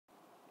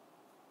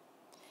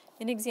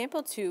In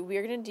example 2, we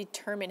are going to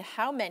determine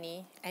how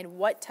many and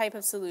what type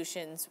of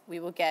solutions we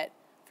will get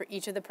for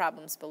each of the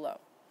problems below.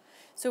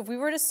 So if we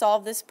were to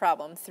solve this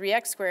problem,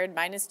 3x squared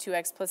minus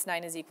 2x plus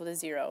 9 is equal to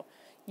 0,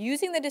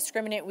 using the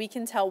discriminant, we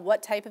can tell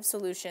what type of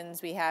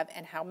solutions we have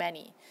and how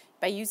many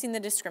by using the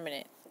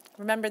discriminant.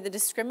 Remember, the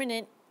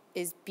discriminant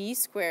is b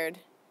squared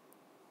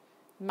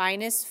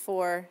minus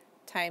 4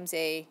 times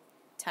a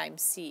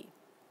times c.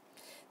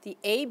 The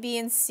a, b,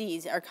 and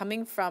c's are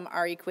coming from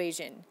our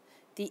equation.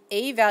 The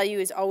a value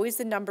is always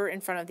the number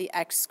in front of the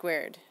x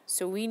squared.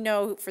 So we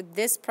know for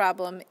this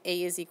problem,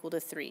 a is equal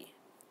to 3.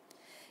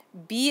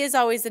 B is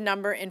always the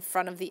number in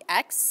front of the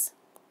x.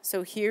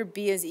 So here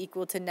b is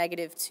equal to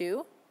negative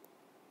 2.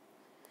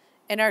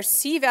 And our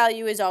c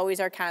value is always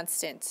our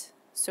constant.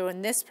 So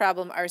in this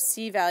problem, our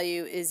c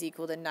value is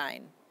equal to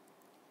 9.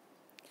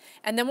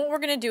 And then what we're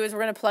going to do is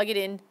we're going to plug it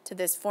into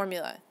this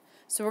formula.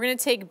 So we're going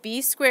to take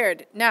b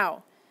squared.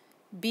 Now,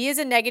 b is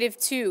a negative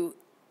 2.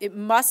 It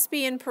must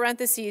be in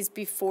parentheses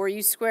before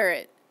you square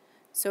it.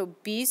 So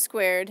b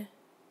squared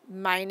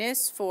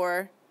minus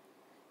 4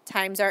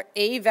 times our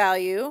a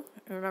value,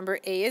 remember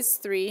a is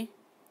 3,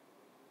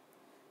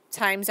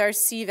 times our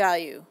c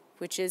value,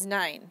 which is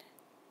 9.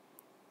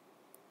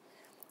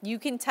 You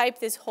can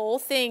type this whole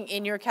thing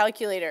in your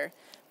calculator,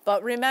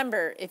 but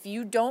remember, if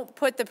you don't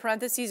put the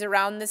parentheses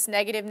around this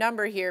negative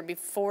number here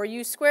before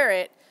you square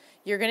it,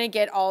 you're going to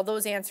get all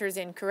those answers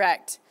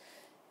incorrect.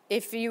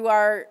 If you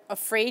are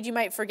afraid you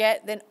might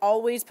forget, then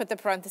always put the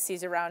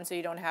parentheses around so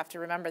you don't have to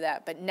remember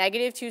that. But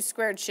negative 2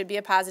 squared should be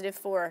a positive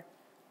 4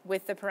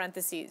 with the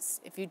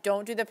parentheses. If you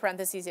don't do the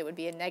parentheses, it would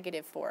be a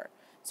negative 4.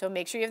 So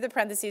make sure you have the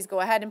parentheses.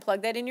 Go ahead and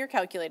plug that in your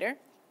calculator.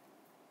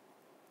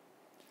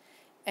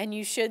 And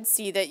you should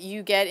see that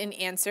you get an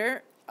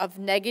answer of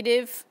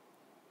negative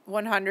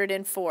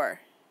 104.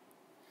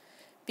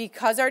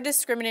 Because our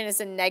discriminant is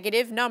a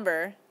negative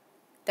number,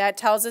 that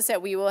tells us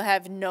that we will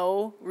have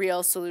no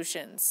real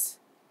solutions.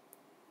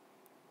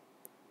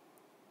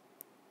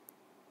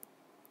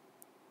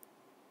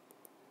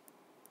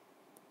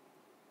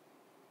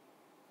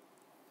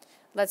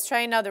 Let's try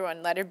another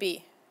one, letter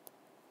B.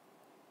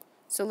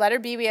 So letter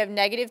B, we have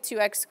negative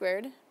 2x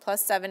squared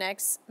plus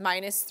 7x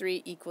minus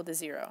 3 equal to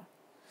 0.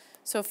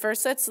 So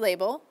first let's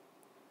label.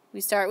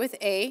 We start with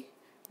a.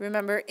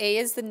 Remember, a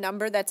is the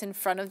number that's in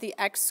front of the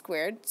x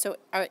squared, so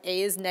our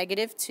a is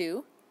negative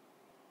 2.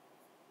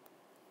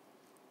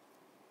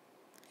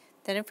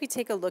 Then if we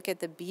take a look at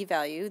the b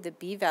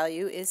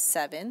value is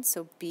 7,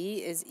 so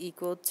b is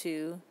equal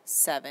to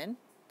 7.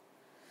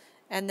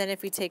 And then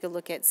if we take a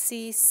look at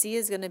c, c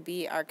is going to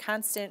be our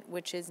constant,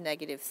 which is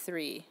negative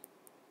 3.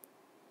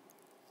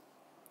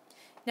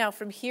 Now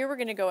from here we're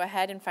going to go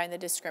ahead and find the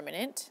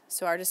discriminant.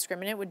 So our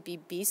discriminant would be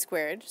b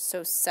squared,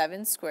 so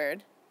 7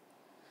 squared,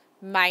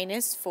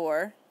 minus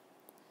 4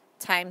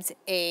 times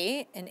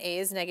a, and a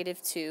is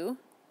negative 2,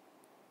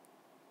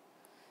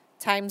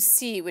 times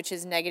c, which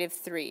is negative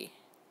 3.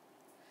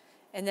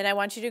 And then I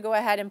want you to go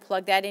ahead and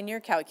plug that in your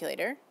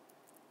calculator.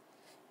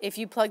 If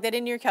you plug that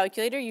in your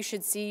calculator, you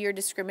should see your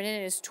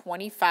discriminant is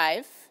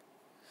 25.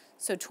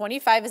 So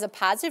 25 is a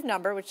positive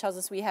number, which tells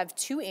us we have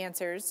 2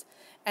 answers.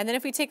 And then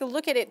if we take a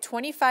look at it,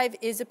 25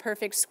 is a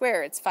perfect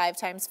square. It's 5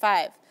 times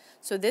 5.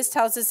 So this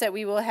tells us that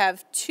we will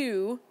have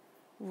 2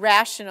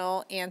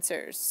 rational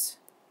answers.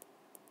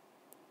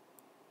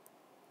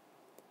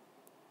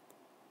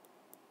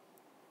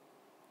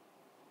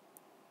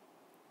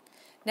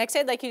 Next,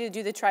 I'd like you to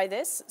do the try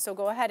this. So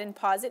go ahead and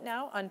pause it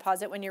now.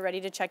 Unpause it when you're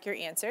ready to check your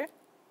answer.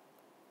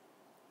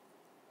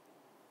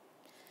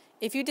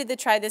 If you did the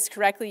try this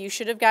correctly, you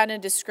should have gotten a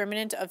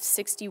discriminant of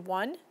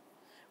 61,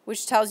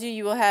 which tells you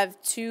you will have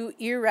 2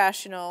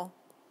 irrational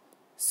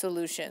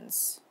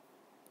solutions.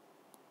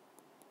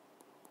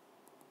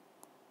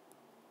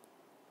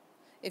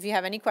 If you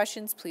have any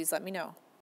questions, please let me know.